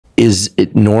Is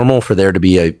it normal for there to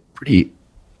be a pretty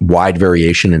wide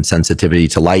variation in sensitivity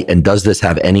to light? And does this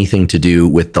have anything to do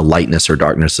with the lightness or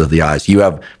darkness of the eyes? You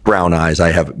have brown eyes,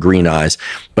 I have green eyes,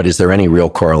 but is there any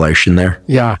real correlation there?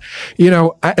 Yeah.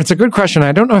 It's a good question.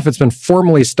 I don't know if it's been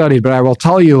formally studied, but I will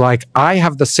tell you, I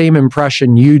have the same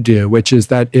impression you do, which is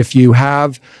that if you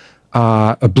have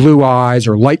blue eyes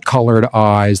or light-colored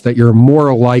eyes, that you're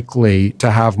more likely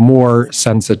to have more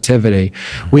sensitivity.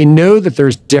 We know that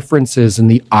there's differences in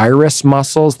the iris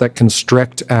muscles that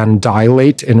constrict and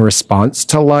dilate in response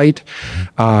to light.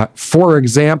 For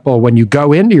example, when you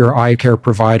go into your eye care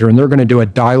provider and they're going to do a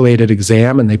dilated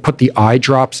exam and they put the eye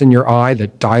drops in your eye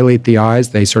that dilate the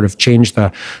eyes, they sort of change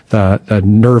the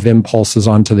nerve impulses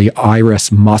onto the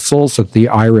iris muscles so that the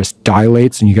iris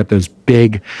dilates and you get those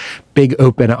big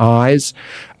open eyes.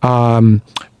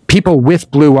 People with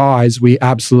blue eyes, we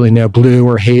absolutely know, blue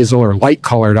or hazel or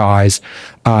light-colored eyes,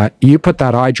 you put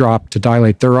that eye drop to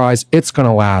dilate their eyes, it's going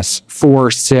to last 4,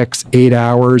 6, 8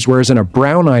 hours, whereas in a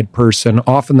brown-eyed person,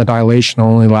 often the dilation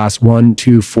only lasts 1,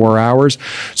 2, 4 hours.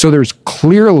 So there's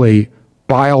clearly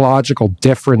biological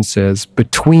differences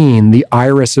between the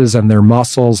irises and their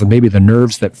muscles and maybe the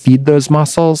nerves that feed those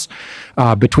muscles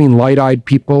between light-eyed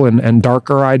people and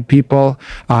darker-eyed people.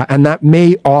 And that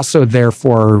may also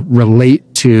therefore relate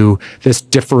to this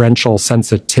differential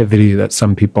sensitivity that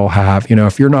some people have.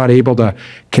 If you're not able to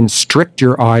constrict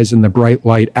your eyes in the bright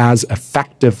light as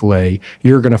effectively,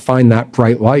 you're going to find that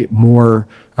bright light more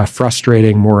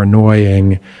frustrating, more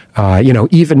annoying,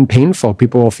 even painful.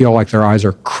 People will feel like their eyes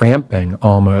are cramping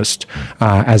almost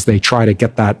as they try to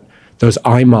get those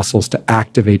eye muscles to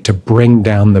activate to bring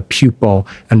down the pupil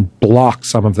and block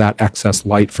some of that excess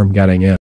light from getting in.